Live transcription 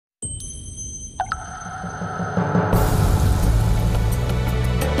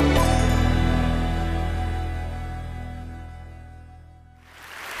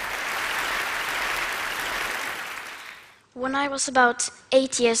I was about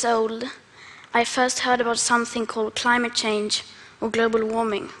 8 years old, I first heard about something called climate change or global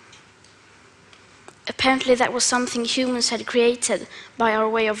warming. Apparently that was something humans had created by our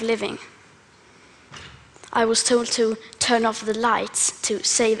way of living. I was told to turn off the lights to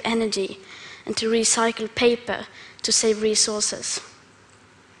save energy and to recycle paper to save resources.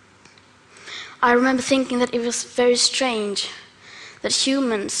 I remember thinking that it was very strange that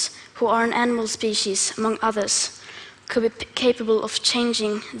humans, who are an animal species among others, could be capable of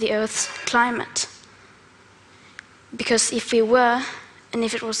changing the Earth's climate. Because if we were, and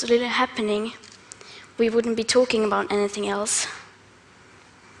if it was really happening, we wouldn't be talking about anything else.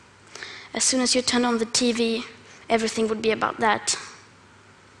 As soon as you turn on the TV, everything would be about that.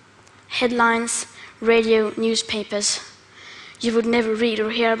 Headlines, radio, newspapers. You would never read or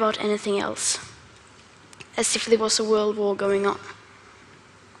hear about anything else, as if there was a world war going on.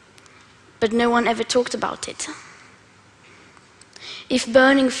 But no one ever talked about it. If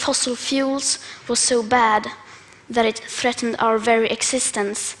burning fossil fuels was so bad that it threatened our very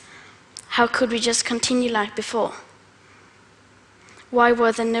existence, how could we just continue like before? Why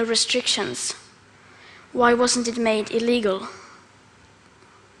were there no restrictions? Why wasn't it made illegal?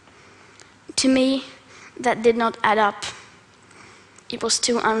 To me, that did not add up. It was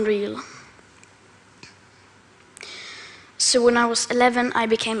too unreal. So when I was 11, I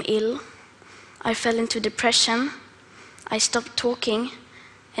became ill. I fell into depression. I stopped talking,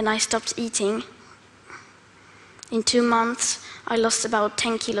 and I stopped eating. In 2 months, I lost about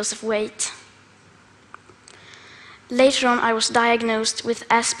 10 kilos of weight. Later on, I was diagnosed with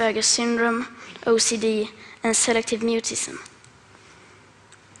Asperger's syndrome, OCD, and selective mutism.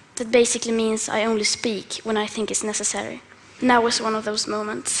 That basically means I only speak when I think it's necessary. Now was one of those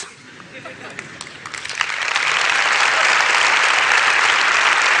moments.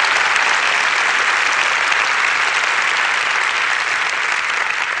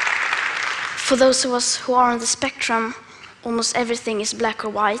 For those of us who are on the spectrum, almost everything is black or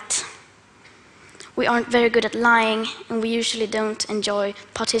white. We aren't very good at lying, and we usually don't enjoy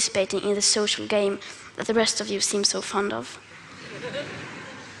participating in the social game that the rest of you seem so fond of.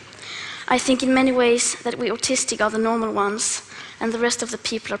 I think in many ways that we autistic are the normal ones, and the rest of the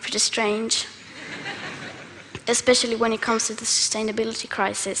people are pretty strange. Especially when it comes to the sustainability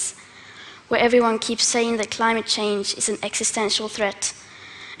crisis, where everyone keeps saying that climate change is an existential threat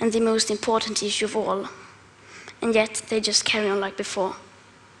and the most important issue of all, and yet they just carry on like before.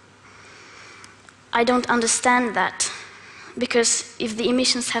 I don't understand that, because if the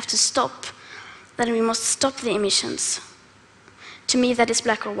emissions have to stop, then we must stop the emissions. To me, that is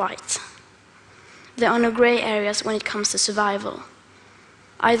black or white. There are no gray areas when it comes to survival.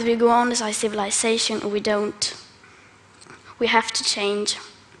 Either we go on as a civilization or we don't. We have to change.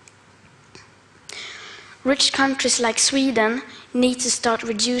 Rich countries like Sweden need to start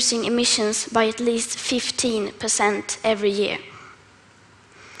reducing emissions by at least 15% every year.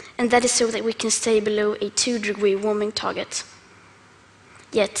 And that is so that we can stay below a 2-degree warming target.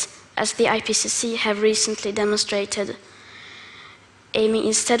 Yet, as the IPCC have recently demonstrated, aiming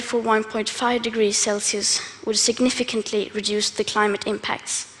instead for 1.5 degrees Celsius would significantly reduce the climate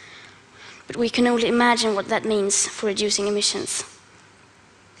impacts. But we can only imagine what that means for reducing emissions.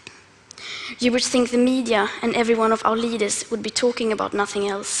 You would think the media and every one of our leaders would be talking about nothing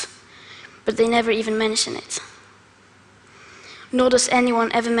else, but they never even mention it. Nor does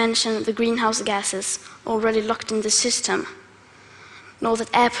anyone ever mention the greenhouse gases already locked in the system, nor that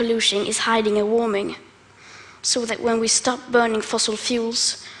air pollution is hiding a warming, so that when we stop burning fossil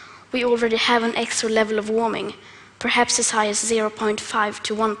fuels, we already have an extra level of warming, perhaps as high as 0.5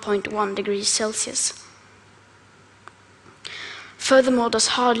 to 1.1 degrees Celsius. Furthermore, does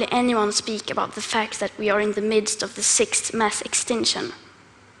hardly anyone speak about the fact that we are in the midst of the 6th mass extinction,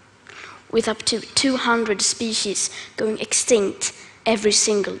 with up to 200 species going extinct every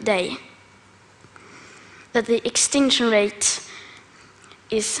single day. That the extinction rate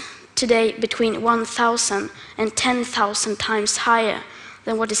is today between 1,000 and 10,000 times higher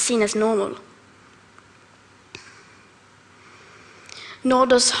than what is seen as normal. Nor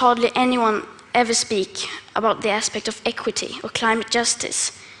does hardly anyone ever speak about the aspect of equity or climate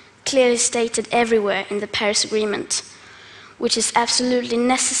justice, clearly stated everywhere in the Paris Agreement, which is absolutely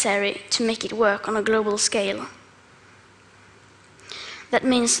necessary to make it work on a global scale. That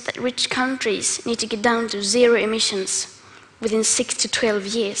means that rich countries need to get down to 0 emissions within 6 to 12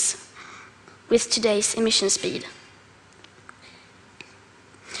 years, with today's emission speed.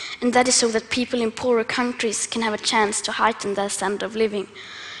 And that is so that people in poorer countries can have a chance to heighten their standard of living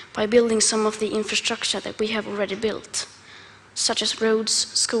by building some of the infrastructure that we have already built, such as roads,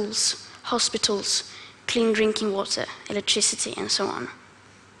 schools, hospitals, clean drinking water, electricity, and so on.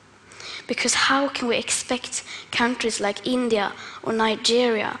 Because how can we expect countries like India or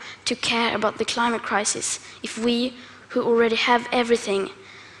Nigeria to care about the climate crisis if we, who already have everything,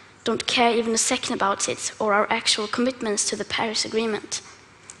 don't care even a second about it or our actual commitments to the Paris Agreement?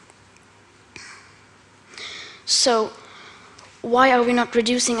 So, why are we not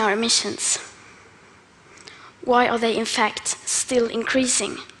reducing our emissions? Why are they in fact still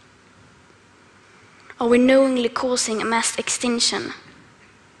increasing? Are we knowingly causing a mass extinction?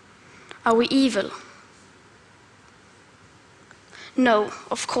 Are we evil? No,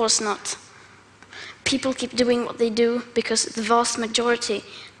 of course not. People keep doing what they do because the vast majority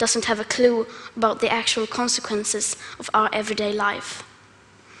doesn't have a clue about the actual consequences of our everyday life.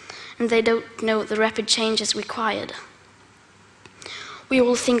 And they don't know the rapid changes required. We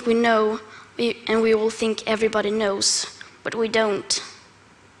all think we know, and we all think everybody knows, but we don't.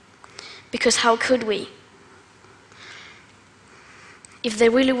 Because how could we? If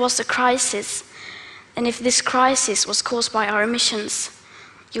there really was a crisis, and if this crisis was caused by our emissions,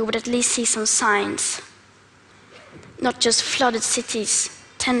 you would at least see some signs. Not just flooded cities,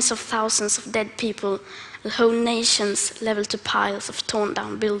 tens of thousands of dead people, and whole nations leveled to piles of torn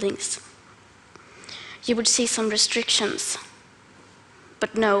down buildings. You would see some restrictions,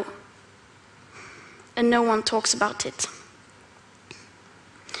 but no. And no one talks about it.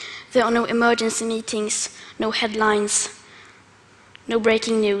 There are no emergency meetings, no headlines, no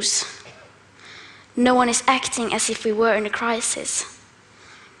breaking news. No one is acting as if we were in a crisis.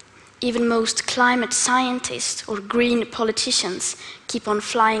 Even most climate scientists or green politicians keep on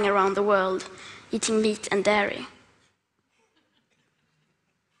flying around the world, eating meat and dairy.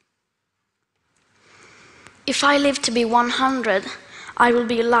 If I live to be 100, I will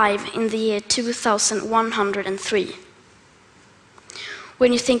be alive in the year 2103.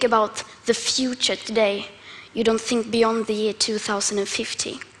 When you think about the future today, you don't think beyond the year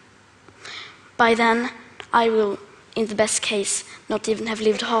 2050. By then, I will, in the best case, not even have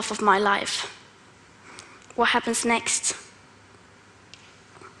lived half of my life. What happens next?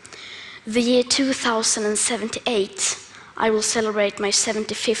 The year 2078, I will celebrate my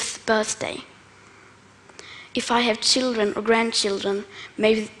 75th birthday. If I have children or grandchildren,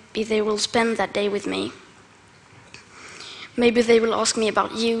 maybe they will spend that day with me. Maybe they will ask me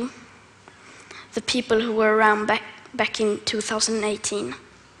about you, the people who were around back in 2018.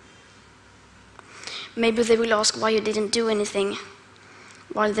 Maybe they will ask why you didn't do anything,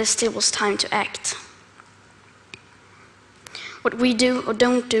 while there still was time to act. What we do or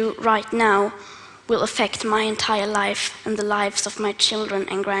don't do right now will affect my entire life and the lives of my children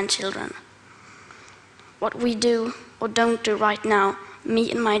and grandchildren. What we do or don't do right now, me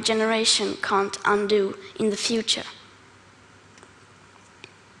and my generation can't undo in the future.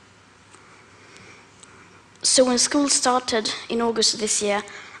 So when school started in August this year,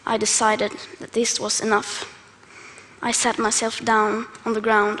 I decided that this was enough. I sat myself down on the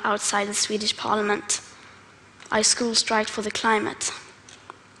ground outside the Swedish parliament. I school striked for the climate.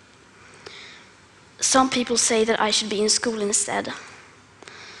 Some people say that I should be in school instead.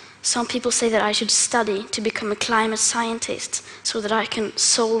 Some people say that I should study to become a climate scientist so that I can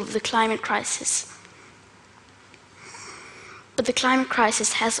solve the climate crisis. But the climate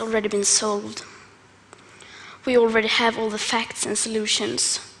crisis has already been solved. We already have all the facts and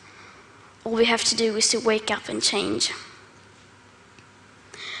solutions. All we have to do is to wake up and change.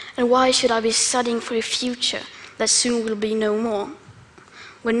 And why should I be studying for a future that soon will be no more,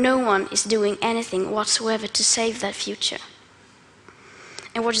 when no one is doing anything whatsoever to save that future?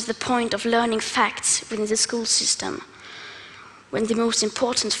 And what is the point of learning facts within the school system, when the most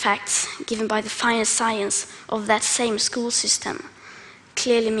important facts given by the finest science of that same school system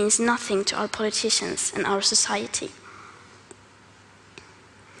clearly means nothing to our politicians and our society?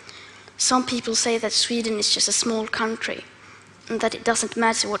 Some people say that Sweden is just a small country and that it doesn't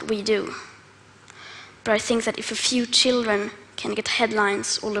matter what we do. But I think that if a few children can get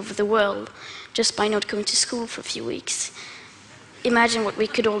headlines all over the world just by not going to school for a few weeks, imagine what we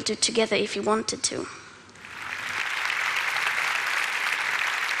could all do together if we wanted to.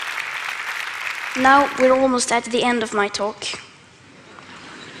 Now we're almost at the end of my talk.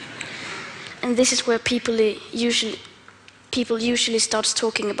 And this is where people usually start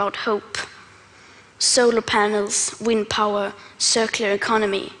talking about hope. Solar panels, wind power, circular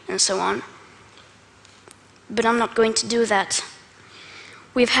economy, and so on. But I'm not going to do that.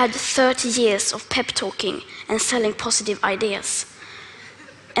 We've had 30 years of pep talking and selling positive ideas.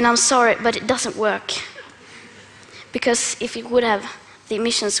 And I'm sorry, but it doesn't work. Because if it would have, the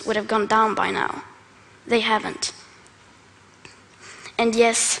emissions would have gone down by now. They haven't. And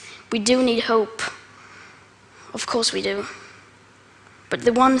yes, we do need hope. of course we do. But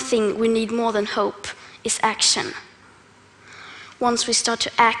the one thing we need more than hope is action. Once we start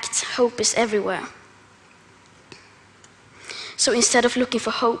to act, hope is everywhere. So instead of looking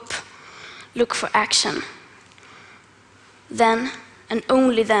for hope, look for action. Then, and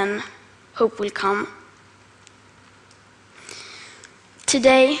only then, hope will come.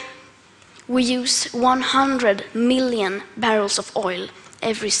 Today, we use 100 million barrels of oil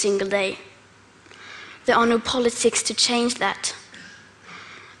every single day. There are no politics to change that.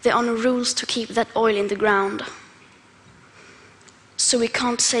 There are no rules to keep that oil in the ground. So we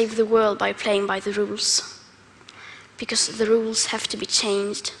can't save the world by playing by the rules, because the rules have to be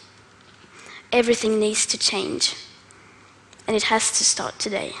changed. Everything needs to change, and it has to start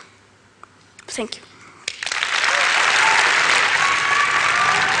today. Thank you.